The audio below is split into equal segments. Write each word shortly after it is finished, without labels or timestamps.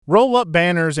Roll-up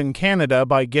banners in Canada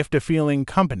by GiftAFeeling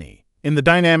Company. In the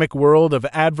dynamic world of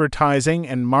advertising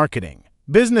and marketing,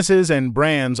 businesses and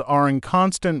brands are in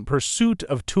constant pursuit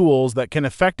of tools that can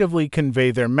effectively convey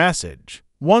their message.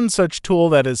 One such tool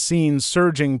that has seen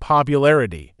surging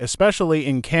popularity, especially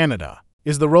in Canada,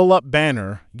 is the roll-up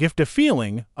banner.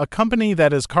 GiftAFeeling, a company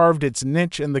that has carved its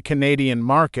niche in the Canadian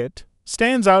market,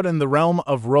 stands out in the realm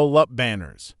of roll-up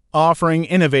banners, offering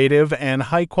innovative and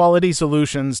high-quality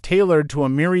solutions tailored to a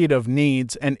myriad of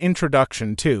needs. And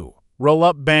introduction to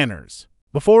roll-up banners.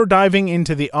 Before diving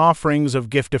into the offerings of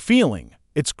GiftAFeeling,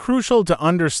 it's crucial to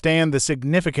understand the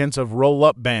significance of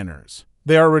roll-up banners.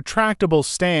 They are retractable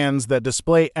stands that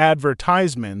display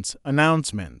advertisements,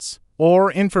 announcements,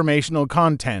 or informational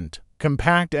content,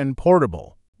 compact and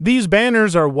portable. These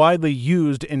banners are widely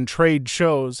used in trade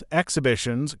shows,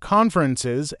 exhibitions,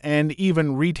 conferences, and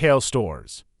even retail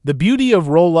stores. The beauty of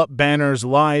roll-up banners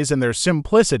lies in their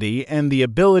simplicity and the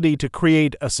ability to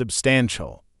create a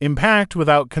substantial impact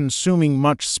without consuming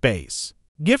much space.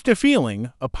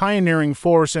 GiftAFeeling, a pioneering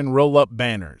force in roll-up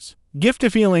banners.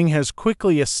 GiftAFeeling has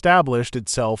quickly established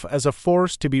itself as a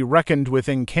force to be reckoned with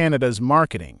in Canada's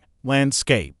marketing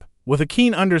landscape. With a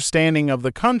keen understanding of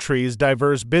the country's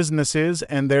diverse businesses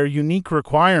and their unique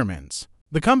requirements,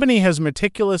 the company has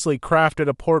meticulously crafted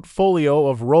a portfolio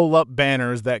of roll-up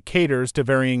banners that caters to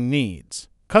varying needs.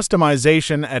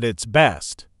 Customization at its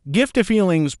best.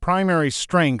 GiftAFeeling's primary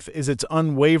strength is its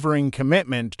unwavering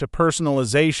commitment to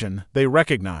personalization. They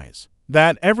recognize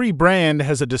that every brand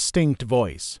has a distinct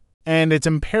voice, and it's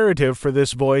imperative for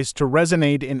this voice to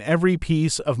resonate in every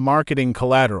piece of marketing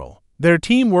collateral. Their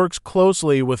team works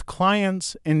closely with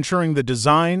clients, ensuring the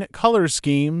design, color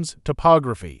schemes,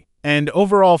 typography, and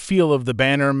overall feel of the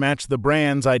banner match the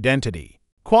brand's identity.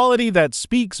 Quality that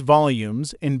speaks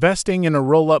volumes. Investing in a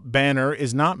roll-up banner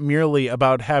is not merely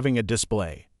about having a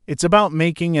display. It's about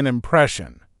making an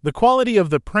impression. The quality of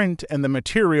the print and the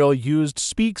material used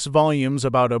speaks volumes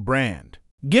about a brand.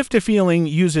 GiftAFeeling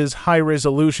uses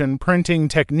high-resolution printing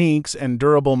techniques and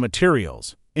durable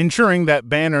materials, ensuring that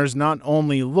banners not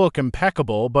only look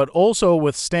impeccable but also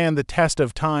withstand the test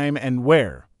of time and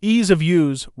wear. Ease of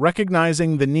use.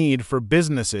 Recognizing the need for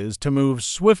businesses to move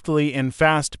swiftly in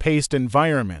fast-paced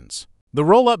environments, the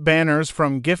roll-up banners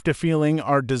from GiftAFeeling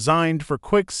are designed for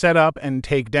quick setup and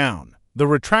takedown. The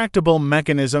retractable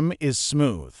mechanism is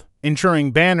smooth,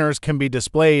 ensuring banners can be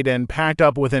displayed and packed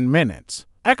up within minutes.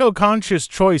 Eco-conscious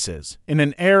choices. In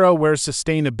an era where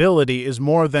sustainability is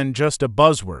more than just a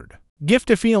buzzword,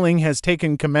 GiftAFeeling has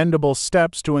taken commendable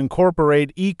steps to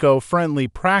incorporate eco-friendly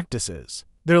practices.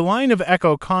 Their line of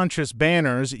eco-conscious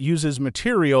banners uses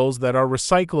materials that are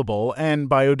recyclable and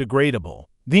biodegradable.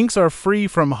 The inks are free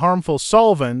from harmful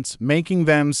solvents, making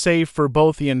them safe for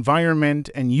both the environment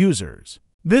and users.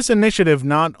 This initiative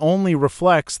not only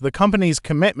reflects the company's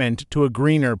commitment to a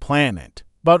greener planet,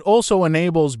 but also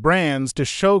enables brands to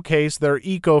showcase their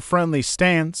eco-friendly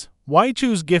stance. Why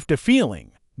choose GiftAFeeling?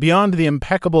 Beyond the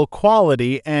impeccable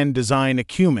quality and design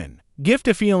acumen,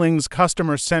 GiftAFeeling's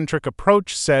customer-centric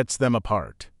approach sets them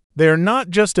apart. They are not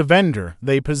just a vendor,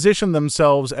 they position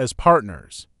themselves as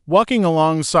partners, walking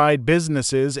alongside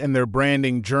businesses in their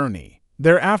branding journey.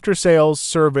 Their after-sales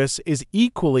service is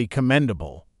equally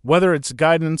commendable. Whether it's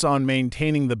guidance on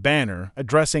maintaining the banner,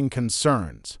 addressing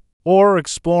concerns, or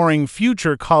exploring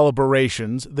future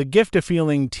collaborations, the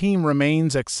GiftAFeeling team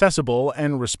remains accessible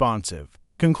and responsive.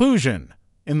 Conclusion.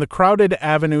 In the crowded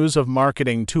avenues of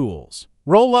marketing tools,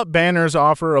 roll-up banners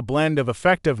offer a blend of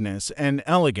effectiveness and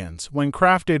elegance when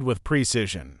crafted with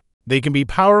precision. They can be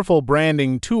powerful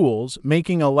branding tools,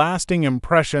 making a lasting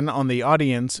impression on the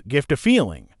audience.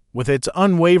 GiftAFeeling, with its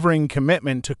unwavering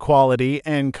commitment to quality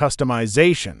and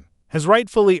customization, has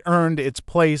rightfully earned its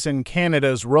place in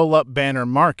Canada's roll-up banner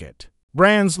market.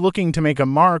 Brands looking to make a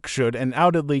mark should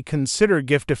undoubtedly consider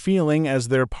GiftAFeeling as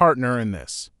their partner in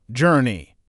this journey.